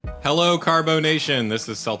Hello, Carbo Nation. This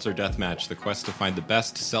is Seltzer Deathmatch, the quest to find the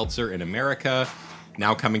best seltzer in America.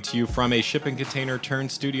 Now coming to you from a shipping container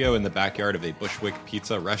turned studio in the backyard of a Bushwick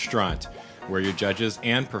Pizza restaurant. We're your judges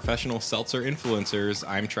and professional seltzer influencers.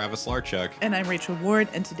 I'm Travis Larchuk. And I'm Rachel Ward,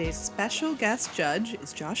 and today's special guest judge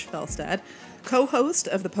is Josh Felstad, co-host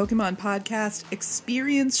of the Pokemon podcast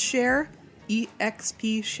Experience Share,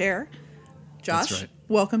 EXP Share. Josh, That's right.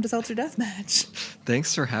 Welcome to Seltzer Deathmatch.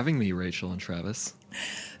 Thanks for having me, Rachel and Travis.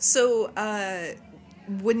 So,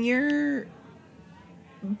 when you're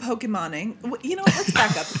Pokemoning, you know what, let's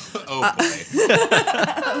back up. Oh,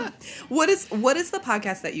 boy. What is the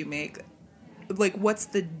podcast that you make? Like, what's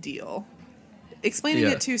the deal? Explaining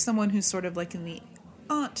Yeah. it to someone who's sort of like in the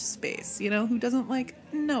aunt space, you know, who doesn't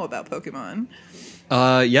know about Pokemon.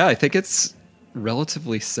 Yeah, I think it's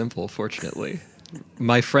relatively simple, fortunately.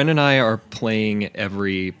 My friend and I are playing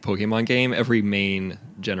every Pokemon game, every main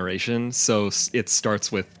generation. So it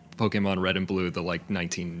starts with Pokemon Red and Blue, the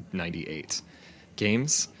 1998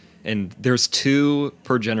 games. And there's 2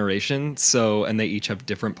 per generation, and they each have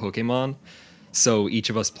different Pokemon. So each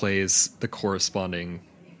of us plays the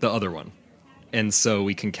other one. And so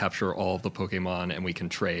we can capture all of the Pokemon and we can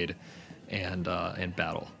trade and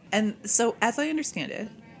battle. And so, as I understand it,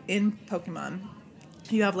 in Pokemon,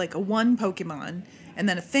 you have like one Pokemon, and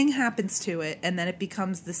then a thing happens to it, and then it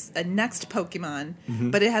becomes a next Pokemon,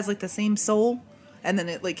 but it has like the same soul, and then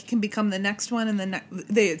it can become the next one, and then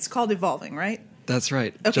it's called evolving, right? That's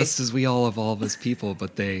right. Okay. Just as we all evolve as people,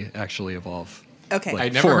 but they actually evolve. Okay. I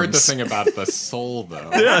never heard the forms. thing about the soul, though.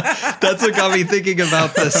 That's what got me thinking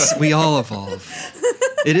about this. We all evolve.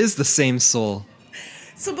 It is the same soul.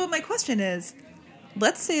 So, but my question is,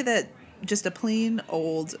 let's say that just a plain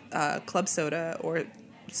old club soda or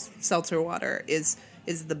seltzer water is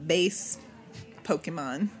the base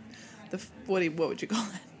Pokemon. What would you call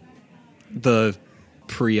it? The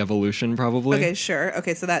pre-evolution, probably. Okay, sure.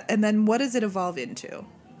 Okay, so and then what does it evolve into?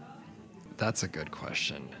 That's a good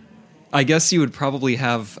question. I guess you would probably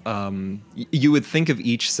have, you would think of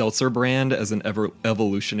each seltzer brand as an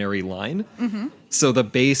evolutionary line. Mm-hmm. So the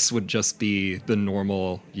base would just be the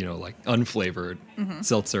normal, unflavored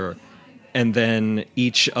seltzer. And then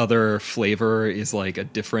each other flavor is like a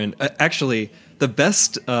different... actually, the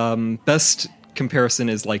best comparison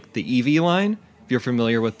is like the Eevee line. If you're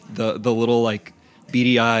familiar with the little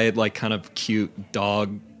beady-eyed, kind of cute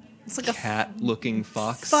dog... It's like cat-looking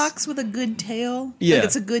fox. Fox with a good tail. Yeah. Like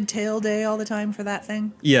it's a good tail day all the time for that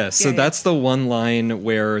thing. Yeah, so Yeah. that's the one line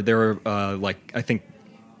where there are, I think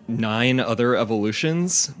 9 other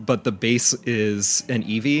evolutions, but the base is an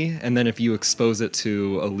Eevee, and then if you expose it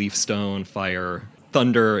to a Leaf Stone, Fire,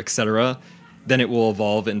 Thunder, etc., then it will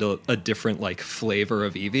evolve into a different, flavor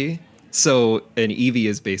of Eevee. So an Eevee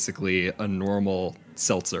is basically a normal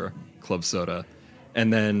seltzer, club soda.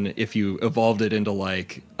 And then if you evolved it into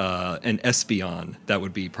an Espeon, that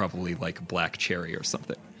would be probably black cherry or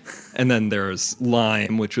something. And then there's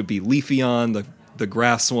lime, which would be Leafeon, the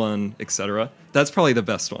grass one, etc. That's probably the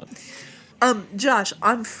best one. Josh,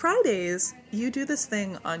 on Fridays, you do this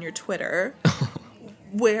thing on your Twitter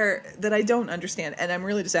that I don't understand, and I'm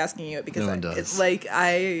really just asking you because No one does. it's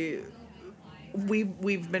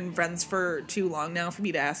we've been friends for too long now for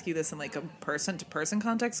me to ask you this in a person-to-person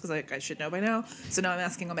context, because I should know by now. So now I'm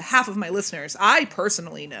asking on behalf of my listeners. I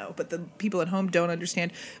personally know, but the people at home don't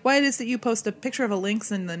understand why it is that you post a picture of a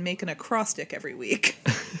lynx and then make an acrostic every week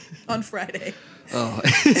on Friday. Oh,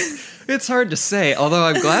 it's hard to say, although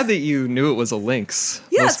I'm glad that you knew it was a lynx.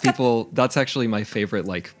 Yeah, Most people, that's actually my favorite,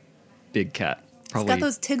 big cat. Probably. It's got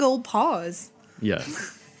those tig old paws. Yeah.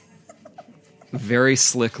 Very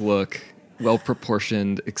slick look. Well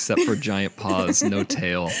proportioned, except for giant paws, no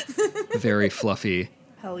tail. Very fluffy.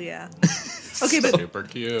 Hell yeah. Okay, but Super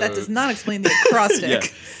cute. that does not explain the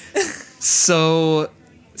acrostic. Yeah. So,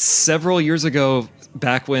 several years ago,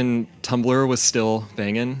 back when Tumblr was still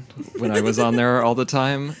banging, when I was on there all the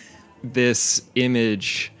time, this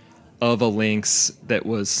image of a lynx that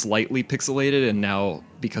was slightly pixelated, and now,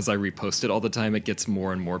 because I repost it all the time, it gets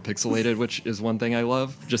more and more pixelated, which is one thing I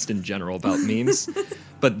love, just in general about memes.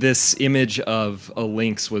 But this image of a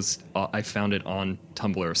lynx was, I found it on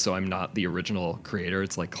Tumblr, so I'm not the original creator.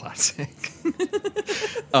 It's classic.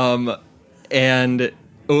 And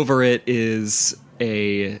over it is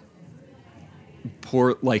a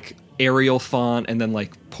poor, Arial font, and then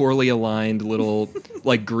poorly aligned little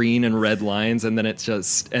green and red lines, and then it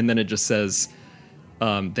just says,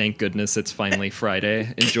 thank goodness it's finally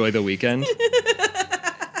Friday. Enjoy the weekend.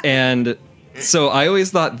 And so I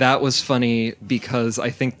always thought that was funny because I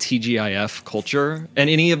think TGIF culture and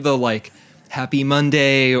any of the Happy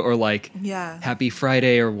Monday or like Yeah. Happy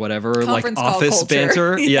Friday or whatever, Conference like call office culture.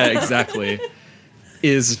 banter. Yeah. Yeah, exactly.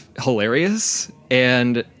 Is hilarious.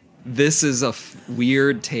 And this is a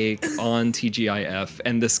weird take on TGIF,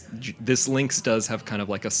 and this Lynx does have kind of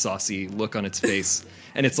like a saucy look on its face,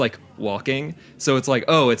 and it's like walking, so it's like,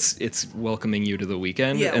 oh, it's welcoming you to the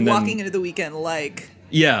weekend. Yeah, and walking then, into the weekend like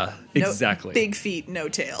yeah, no- exactly, big feet, no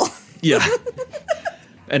tail. yeah.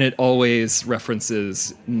 And it always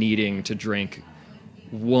references needing to drink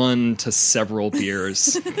 1 to several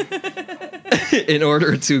beers in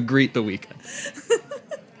order to greet the weekend.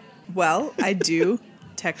 Well, I do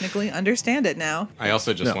technically understand it now. I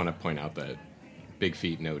also just No. want to point out that Big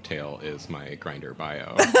Feet No Tail is my Grindr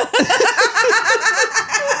bio.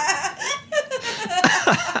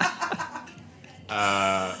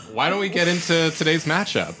 Why don't we get into today's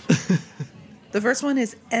matchup? The first one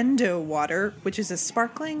is Endo Water, which is a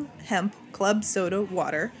sparkling hemp club soda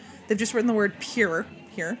water. They've just written the word pure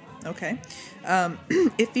here. Okay.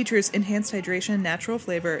 It features enhanced hydration, natural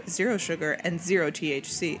flavor, 0 sugar, and 0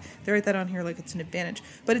 THC. They write that on here like it's an advantage.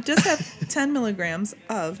 But it does have 10 milligrams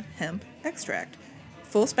of hemp extract.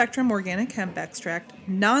 Full spectrum organic hemp extract,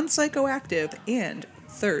 non-psychoactive, and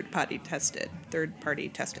third-party tested. Third potty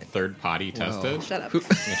tested? Shut up.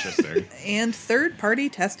 Interesting. And third-party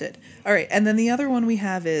tested. All right, and then the other one we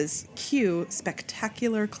have is Q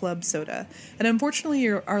Spectacular Club Soda. And unfortunately,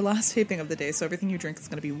 you're our last taping of the day, so everything you drink is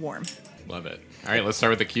going to be warm. Love it. All right, let's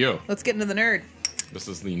start with the Q. Let's get into the nerd. This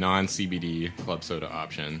is the non-CBD club soda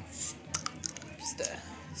option. Just a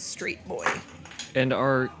straight boy. And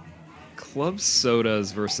our club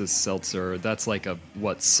sodas versus seltzer, that's like a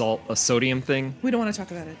sodium thing? We don't want to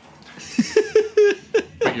talk about it.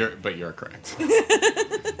 But you're correct.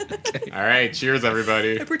 All right, cheers,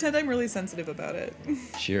 everybody. I pretend I'm really sensitive about it.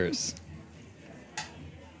 Cheers.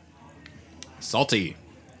 Salty.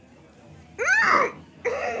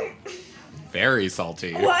 Very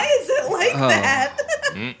salty. Why is it like that?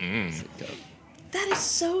 That is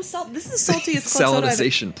so salty. This is the saltiest club soda I've...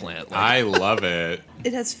 Salinization plant. Like, I love it.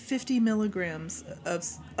 It has 50 milligrams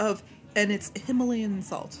of and it's Himalayan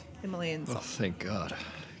salt. Himalayan oh, salt. thank God.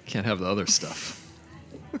 Can't have the other stuff.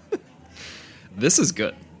 This is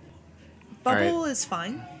good. Bubble All right. is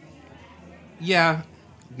fine. Yeah,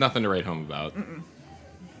 nothing to write home about.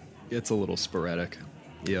 It's a little sporadic.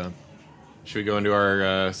 Yeah. Should we go into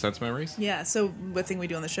our sense memories? Yeah, so the thing we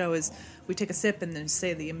do on the show is we take a sip and then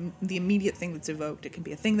say the immediate thing that's evoked. It can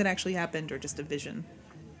be a thing that actually happened or just a vision.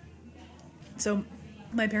 So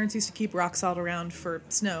my parents used to keep rock salt around for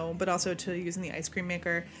snow, but also to use in the ice cream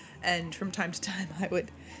maker. And from time to time, I would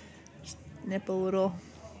just nip a little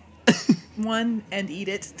one and eat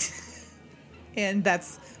it. And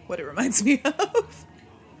that's what it reminds me of.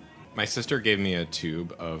 My sister gave me a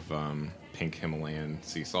tube of pink Himalayan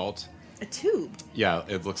sea salt. A tube. Yeah,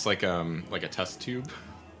 it looks like a test tube.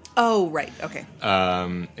 Oh, right. Okay.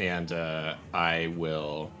 And I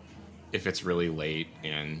will, if it's really late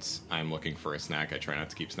and I'm looking for a snack, I try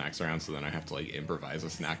not to keep snacks around, so then I have to like improvise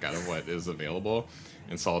a snack out of what is available.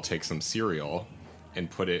 And so I'll take some cereal and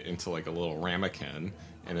put it into like a little ramekin,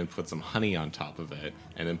 and then put some honey on top of it,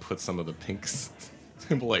 and then put some of the pink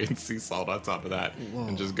Himalayan sea salt on top of that,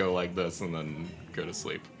 and just go like this, and then go to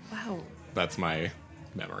sleep. Wow. That's my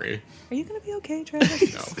memory. Are you going to be okay,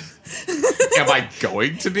 Travis? No. Am I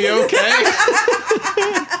going to be okay?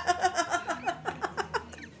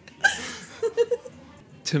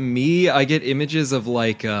 To me, I get images of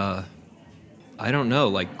like, I don't know,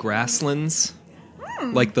 like grasslands.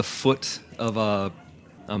 Like the foot of a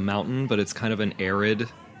mountain, but it's kind of an arid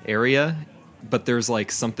area. But there's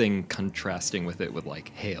like something contrasting with it with like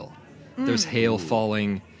hail. There's hail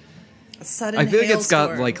falling. A sudden I feel like it's got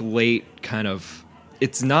hailstorm. like late kind of.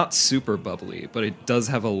 It's not super bubbly, but it does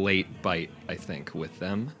have a late bite, I think, with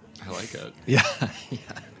them. I like it. Yeah.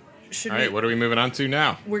 Should All right, what are we moving on to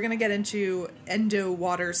now? We're going to get into Endo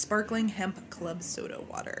Water Sparkling Hemp Club Soda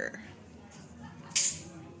Water.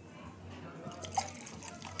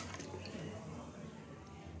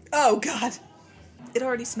 Oh, God. It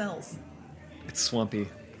already smells. It's swampy.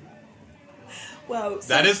 Wow.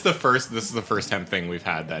 That is the first. This is the first hemp thing we've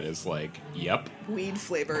had that is like, yep. weed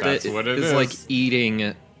flavored. That's what it It's is. like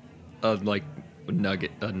eating a like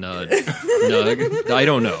nugget, a nug. I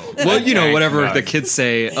don't know. Well, you know, Dank whatever nug. the kids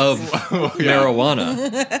say of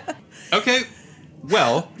marijuana. Okay,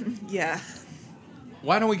 well, Yeah,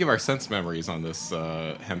 why don't we give our sense memories on this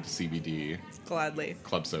hemp CBD gladly.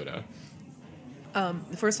 club soda?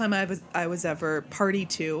 The first time I was ever party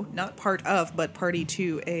to, not part of, but party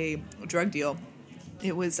to a drug deal.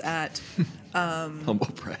 It was at Humble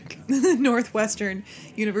brag. Northwestern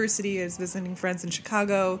University. I was visiting friends in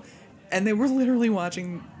Chicago. and they were literally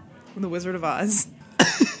watching The Wizard of Oz.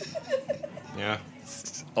 Yeah.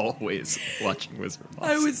 Always watching Wizard of Oz.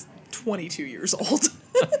 I was 22 years old.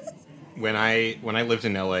 When I lived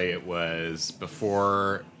in LA, it was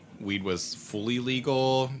before weed was fully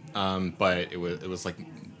legal, but it was like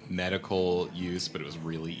medical use, but it was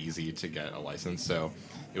really easy to get a license. So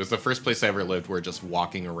it was the first place I ever lived where just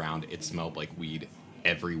walking around, it smelled like weed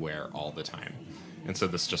everywhere all the time. And so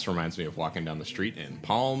this just reminds me of walking down the street in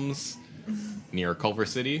Palms near Culver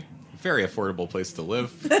City. Very affordable place to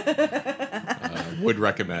live. Would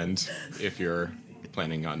recommend if you're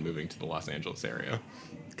planning on moving to the Los Angeles area.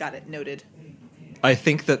 Got it. Noted. I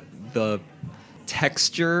think that the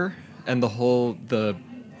texture and the whole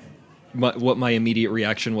what my immediate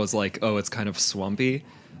reaction was like, oh, it's kind of swampy.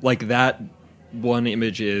 Like that one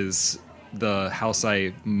image is the house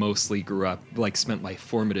I mostly grew up, like spent my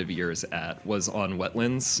formative years at, was on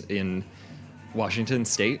wetlands in Washington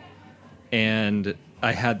State. And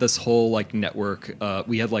I had this whole like network.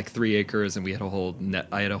 We had like 3 acres, and we had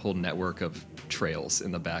I had a whole network of trails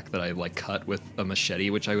in the back that I like cut with a machete,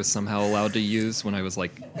 which I was somehow allowed to use when I was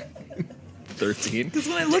like 13. Because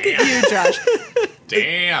when I look at you, Josh,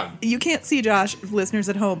 Damn. you can't see Josh, listeners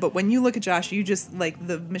at home, but when you look at Josh, you just like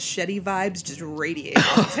the machete vibes just radiate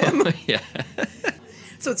off of him. Yeah.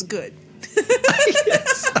 So it's good.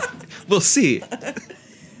 Yes. We'll see.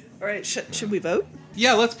 All right, should we vote?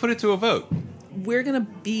 Yeah, let's put it to a vote. We're going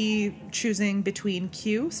to be choosing between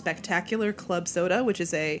Q, Spectacular Club Soda, which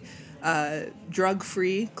is a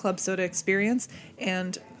drug-free club soda experience,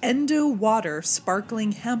 and Endo Water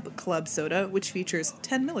Sparkling Hemp Club Soda, which features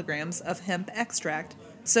 10 milligrams of hemp extract.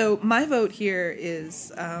 So my vote here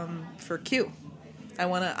is for Q. I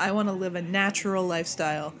wanna live a natural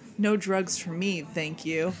lifestyle. No drugs for me, thank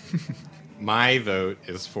you. My vote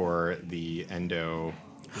is for the Endo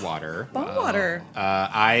Water. Bomb water.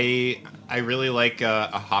 I really like a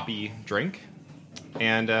hoppy drink,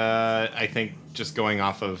 and I think just going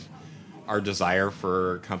off of our desire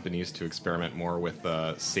for companies to experiment more with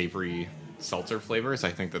savory seltzer flavors,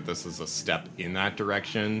 I think that this is a step in that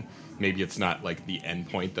direction. Maybe it's not like the end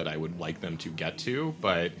point that I would like them to get to,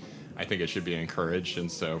 but I think it should be encouraged, and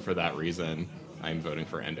so for that reason, I'm voting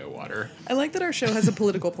for Endo Water. I like that our show has a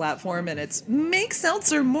political platform, and it's make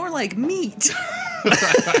seltzer more like meat.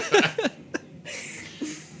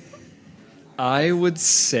 I would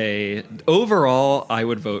say, overall, I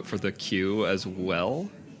would vote for the Q as well,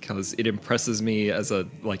 because it impresses me as a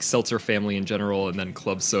like seltzer family in general, and then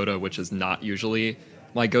club soda, which is not usually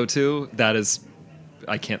my go-to. That is,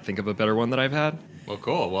 I can't think of a better one that I've had. Well,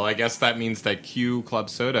 cool. Well, I guess that means that Q Club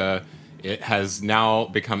Soda, it has now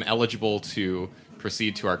become eligible to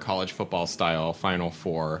proceed to our college football style Final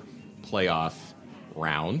Four playoff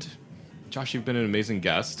round. Josh, you've been an amazing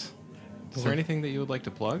guest. Is there anything that you would like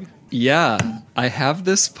to plug? Yeah, I have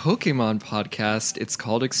this Pokemon podcast. It's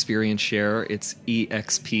called Experience Share. It's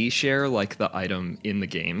EXP Share, like the item in the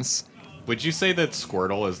games. Would you say that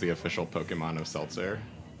Squirtle is the official Pokemon of Seltzer?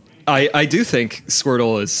 I do think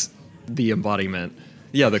Squirtle is the embodiment.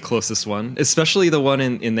 Yeah, the closest one. Especially the one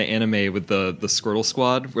in the anime with the Squirtle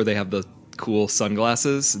Squad, where they have the cool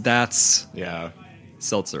sunglasses. That's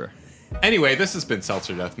Seltzer. Anyway, this has been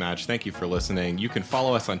Seltzer Deathmatch. Thank you for listening. You can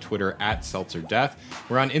follow us on Twitter at Seltzer Death.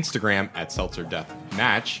 We're on Instagram at Seltzer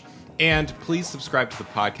Deathmatch. And please subscribe to the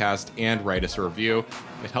podcast and write us a review.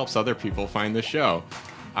 It helps other people find the show.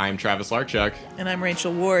 I'm Travis Larchuk. And I'm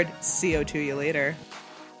Rachel Ward. CO2 you later.